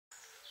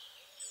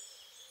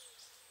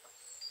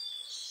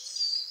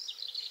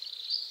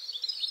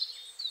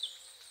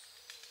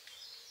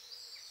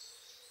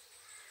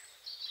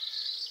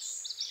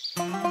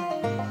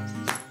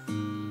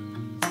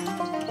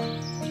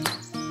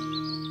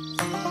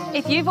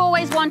If you've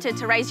always wanted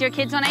to raise your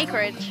kids on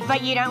acreage,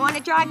 but you don't want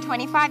to drive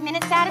 25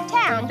 minutes out of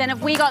town, then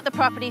have we got the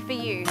property for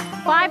you.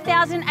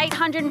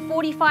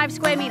 5,845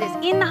 square metres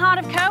in the heart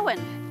of Kirwan.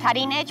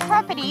 Cutting Edge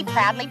Property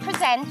proudly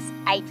presents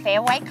 8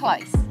 Fairway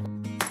Close.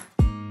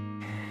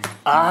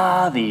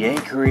 Ah, the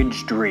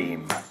acreage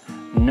dream.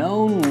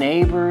 No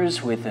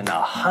neighbours within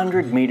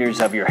 100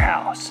 metres of your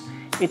house.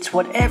 It's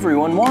what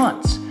everyone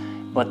wants.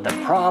 But the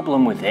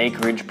problem with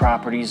acreage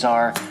properties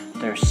are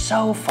they're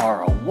so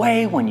far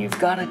away when you've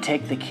got to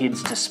take the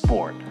kids to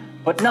sport.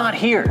 But not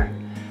here.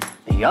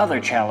 The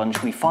other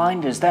challenge we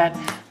find is that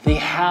the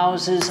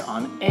houses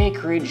on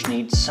acreage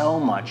need so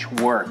much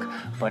work.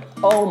 But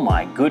oh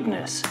my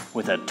goodness,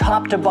 with a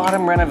top to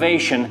bottom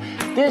renovation,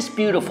 this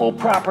beautiful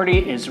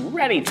property is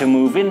ready to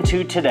move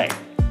into today.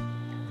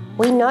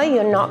 We know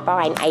you're not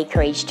buying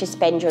acreage to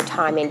spend your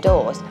time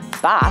indoors,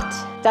 but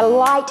the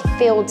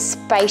light-filled,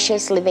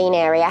 spacious living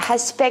area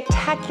has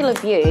spectacular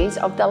views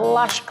of the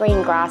lush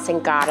green grass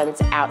and gardens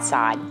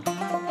outside.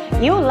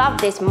 You'll love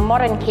this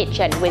modern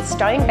kitchen with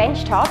stone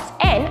bench tops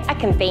and a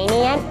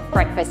convenient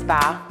breakfast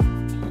bar.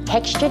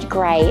 Textured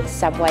grey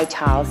subway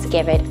tiles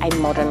give it a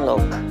modern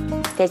look.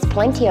 There's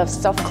plenty of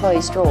soft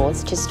closed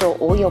drawers to store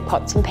all your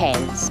pots and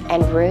pans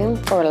and room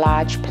for a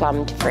large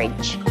plumbed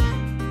fridge.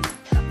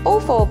 All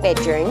 4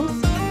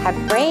 bedrooms have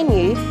brand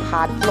new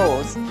hard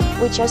floors,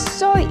 which are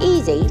so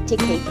easy to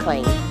keep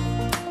clean.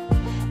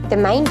 The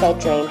main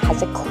bedroom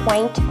has a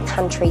quaint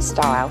country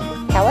style.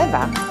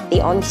 However,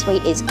 the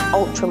ensuite is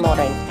ultra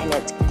modern and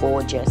it's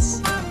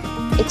gorgeous.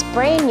 It's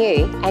brand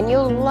new and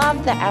you'll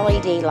love the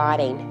LED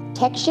lighting,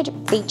 textured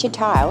featured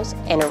tiles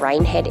and a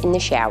rain head in the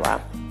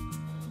shower.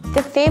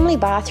 The family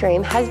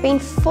bathroom has been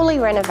fully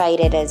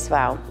renovated as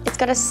well. It's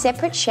got a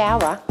separate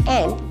shower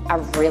and a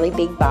really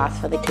big bath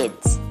for the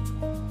kids.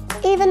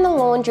 Even the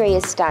laundry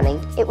is stunning.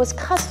 It was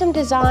custom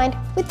designed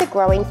with the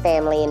growing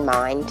family in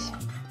mind.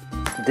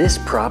 This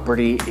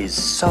property is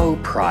so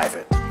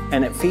private,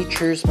 and it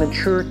features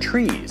mature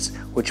trees,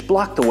 which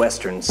block the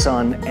western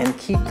sun and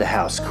keep the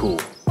house cool.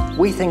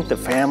 We think the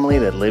family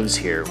that lives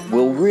here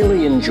will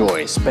really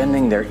enjoy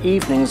spending their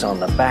evenings on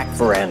the back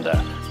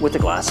veranda with a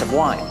glass of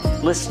wine,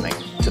 listening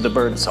to the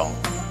birdsong.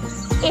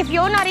 If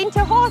you're not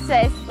into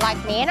horses, like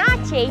me and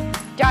Archie,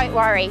 don't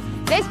worry.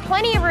 There's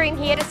plenty of room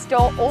here to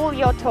store all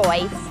your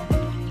toys.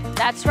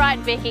 That's right,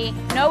 Vicky.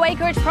 No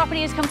acreage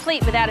property is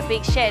complete without a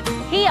big shed.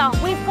 Here,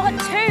 we've got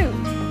 2.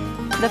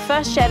 The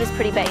first shed is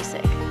pretty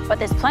basic, but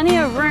there's plenty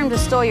of room to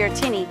store your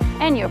tinny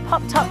and your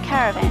pop-top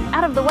caravan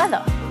out of the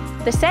weather.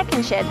 The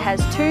second shed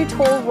has 2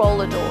 tall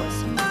roller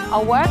doors, a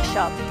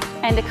workshop,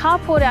 and a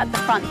carport out the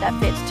front that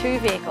fits 2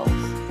 vehicles.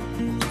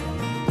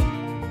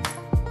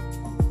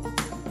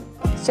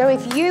 So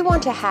if you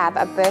want to have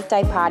a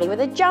birthday party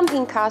with a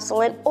jumping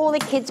castle and all the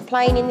kids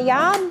playing in the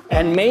yard,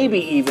 and maybe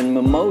even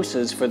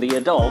mimosas for the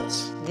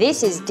adults,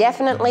 this is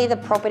definitely the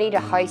property to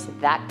host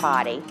that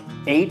party.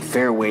 8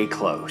 Fairway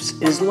Close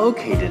is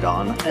located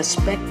on a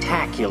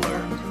spectacular,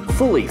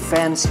 fully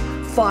fenced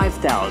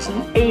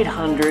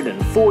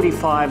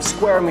 5,845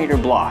 square meter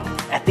block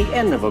at the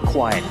end of a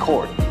quiet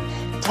court.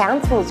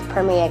 Townsville's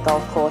premier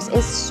golf course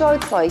is so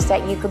close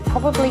that you could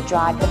probably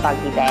drive the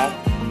buggy there.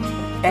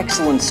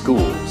 Excellent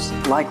schools,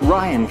 like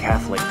Ryan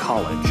Catholic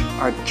College,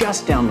 are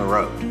just down the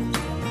road.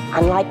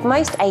 Unlike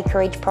most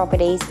acreage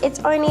properties, it's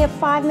only a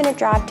 5-minute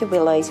drive to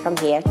Willows from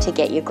here to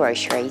get your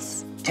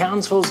groceries.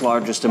 Townsville's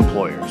largest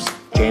employers,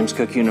 James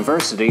Cook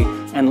University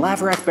and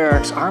Laverack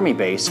Barracks Army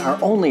Base, are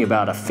only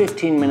about a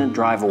 15-minute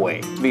drive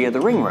away via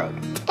the Ring Road.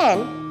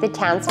 And the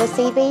Townsville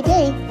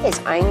CBD is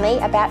only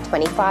about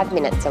 25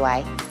 minutes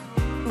away.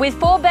 With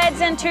 4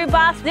 beds and 2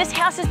 baths, this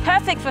house is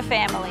perfect for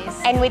families.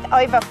 And with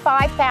over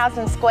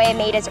 5,000 square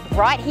metres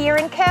right here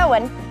in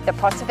Kirwan, the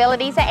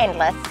possibilities are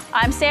endless.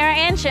 I'm Sarah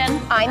Anshin.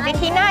 I'm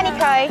Vicky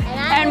Narnico.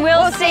 And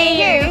we'll see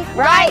you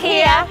right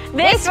here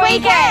this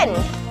weekend.